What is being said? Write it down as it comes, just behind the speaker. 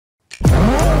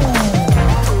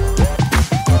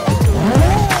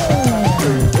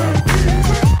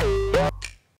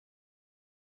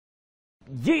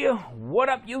Yeah, what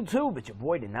up YouTube? It's your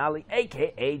boy Denali,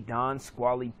 aka Don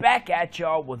Squally, back at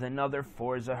y'all with another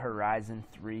Forza Horizon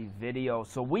 3 video.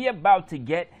 So we about to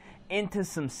get into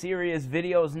some serious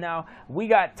videos now. We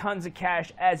got tons of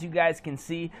cash, as you guys can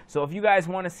see. So if you guys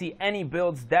want to see any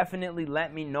builds, definitely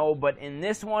let me know. But in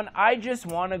this one, I just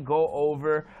want to go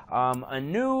over a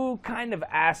new kind of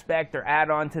aspect or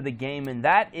add-on to the game, and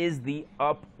that is the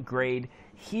upgrade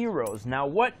heroes. Now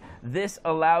what this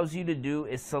allows you to do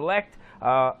is select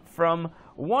from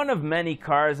one of many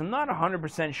cars. I'm not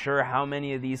 100% sure how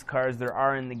many of these cars there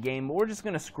are in the game, but we're just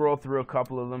going to scroll through a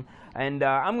couple of them, and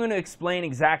I'm going to explain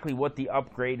exactly what the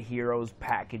Upgrade Heroes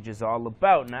package is all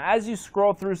about. Now, as you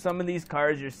scroll through some of these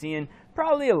cars, you're seeing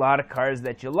probably a lot of cars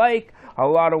that you like, a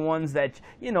lot of ones that,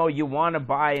 you know, you want to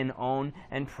buy and own,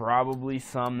 and probably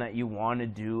some that you want to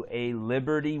do a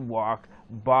Liberty Walk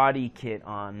body kit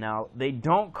on. Now, they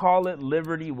don't call it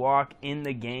Liberty Walk in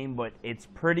the game, but it's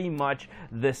pretty much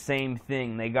the same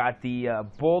thing. They got the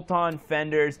bolt-on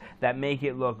fenders that make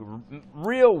it look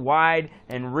real wide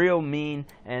and real mean,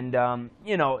 and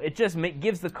you know, it just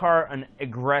gives the car an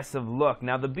aggressive look.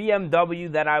 Now, the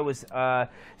BMW that I was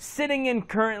sitting in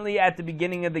currently at the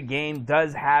beginning of the game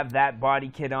does have that body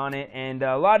kit on it, and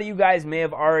a lot of you guys may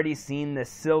have already seen the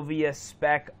Silvia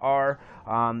Spec R.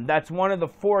 That's one of the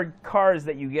 4 cars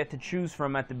that you get to choose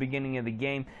from at the beginning of the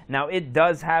game. Now, it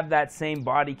does have that same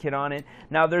body kit on it.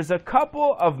 Now, there's a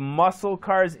couple of muscle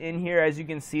cars in here, as you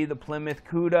can see, the Plymouth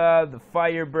Cuda, the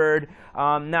Firebird.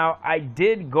 Now, I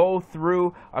did go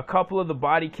through a couple of the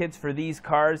body kits for these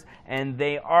cars, and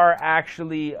they are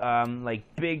actually like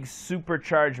big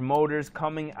supercharged motors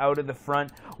coming out of the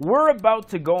front. We're about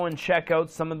to go and check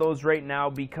out some of those right now,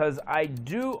 because I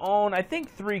do own, I think,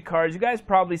 3 cars. You guys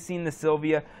probably seen the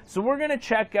Silvia. So we're going to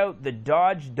check out the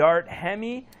Dodge Dart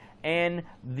Hemi and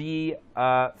the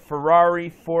Ferrari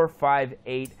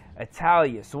 458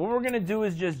 Italia. So what we're going to do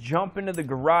is just jump into the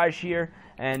garage here,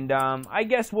 and I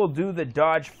guess we'll do the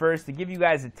Dodge first to give you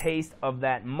guys a taste of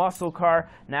that muscle car.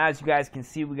 Now, as you guys can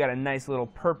see, we got a nice little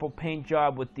purple paint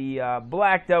job with the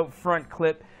blacked out front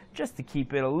clip, just to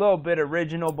keep it a little bit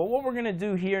original. But what we're going to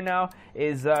do here now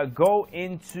is go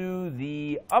into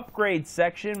the upgrade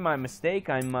section. My mistake,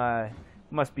 I'm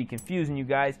must be confusing you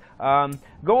guys.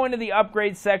 Go into the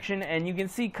upgrade section, and you can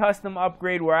see custom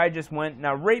upgrade where I just went.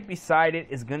 Now, right beside it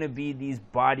is going to be these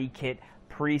body kit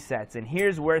presets, and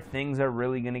here's where things are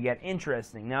really going to get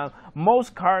interesting. Now,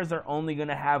 most cars are only going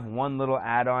to have one little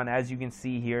add-on, as you can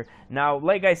see here. Now,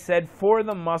 like I said, for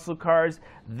the muscle cars,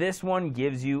 this one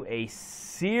gives you a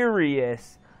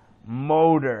serious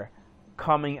motor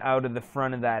coming out of the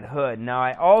front of that hood. Now,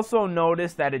 I also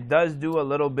noticed that it does do a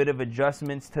little bit of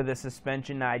adjustments to the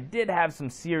suspension. Now, I did have some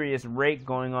serious rake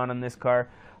going on this car,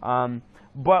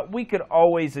 but we could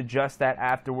always adjust that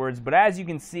afterwards. But as you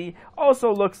can see,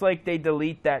 also looks like they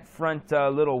delete that front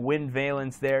little wind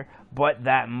valence there. But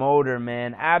that motor,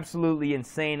 man, absolutely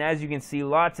insane. As you can see,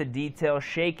 lots of detail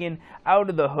shaking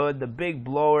out of the hood, the big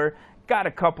blower. Got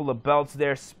a couple of belts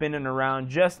there spinning around.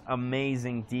 Just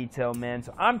amazing detail, man.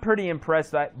 So I'm pretty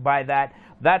impressed by that.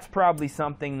 That's probably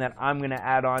something that I'm going to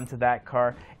add on to that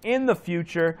car in the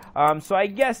future. So I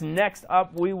guess next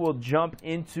up we will jump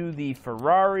into the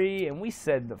Ferrari, and we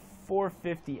said the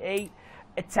 458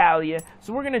 Italia.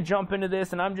 So we're going to jump into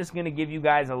this, and I'm just going to give you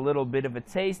guys a little bit of a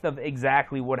taste of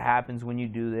exactly what happens when you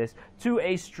do this to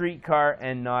a street car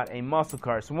and not a muscle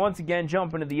car. So once again,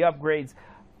 jump into the upgrades,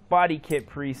 body kit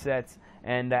presets,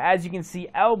 and as you can see,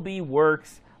 LB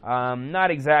works.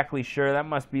 Not exactly sure, that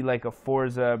must be like a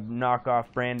Forza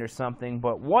knockoff brand or something,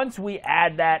 but once we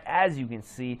add that, as you can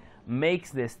see, makes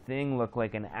this thing look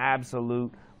like an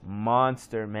absolute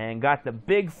monster, man. Got the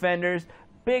big fenders,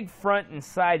 big front and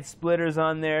side splitters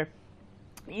on there.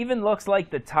 Even looks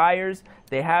like the tires,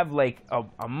 they have like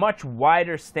a much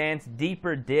wider stance,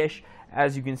 deeper dish.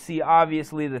 As you can see,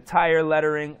 obviously the tire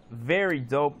lettering, very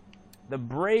dope. The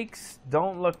brakes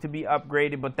don't look to be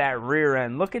upgraded, but that rear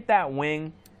end, look at that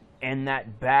wing and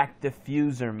that back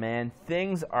diffuser, man.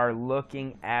 Things are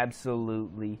looking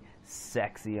absolutely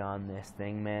sexy on this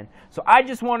thing, man. So I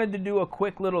just wanted to do a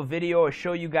quick little video to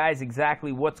show you guys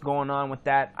exactly what's going on with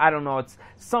that. I don't know, it's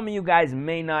some of you guys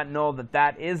may not know that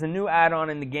that is a new add-on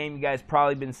in the game. You guys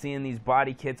probably been seeing these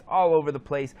body kits all over the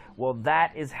place. Well,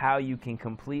 that is how you can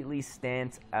completely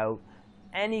stance out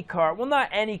any car. Well, not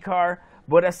any car,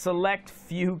 but a select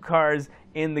few cars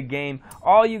in the game.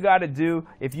 All you got to do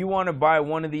if you want to buy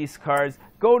one of these cars,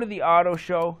 go to the auto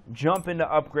show, jump into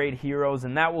Upgrade Heroes,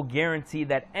 and that will guarantee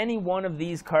that any one of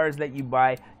these cars that you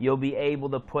buy, you'll be able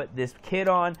to put this kit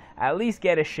on, at least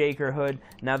get a shaker hood.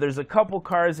 Now there's a couple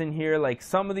cars in here, like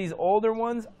some of these older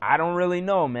ones, I don't really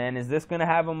know, man. Is this going to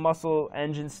have a muscle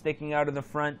engine sticking out of the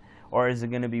front? Or is it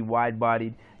going to be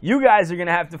wide-bodied? You guys are going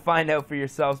to have to find out for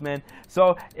yourselves, man.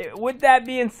 So with that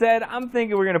being said, I'm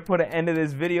thinking we're going to put an end to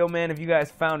this video, man. If you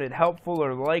guys found it helpful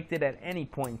or liked it at any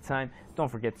point in time, don't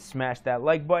forget to smash that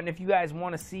like button. If you guys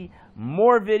want to see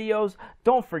more videos,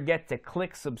 don't forget to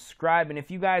click subscribe. And if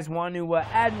you guys want to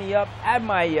add me up, add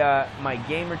my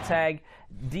gamer tag,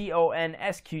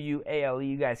 DONSQUALE.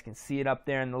 You guys can see it up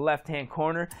there in the left-hand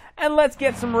corner. And let's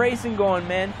get some racing going,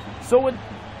 man. So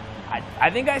I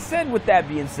think I said with that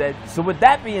being said. So with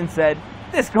that being said,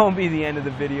 this is going to be the end of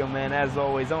the video, man. As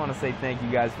always, I want to say thank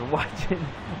you guys for watching,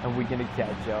 and we're going to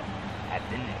catch y'all at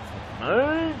the next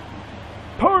one.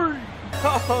 Party!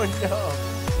 Oh, no.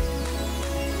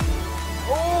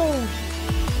 Oh,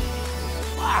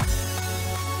 fuck.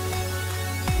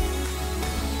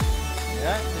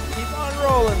 Yeah, just keep on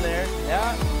rolling there.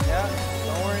 Yeah.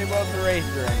 Don't worry about the race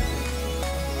or anything.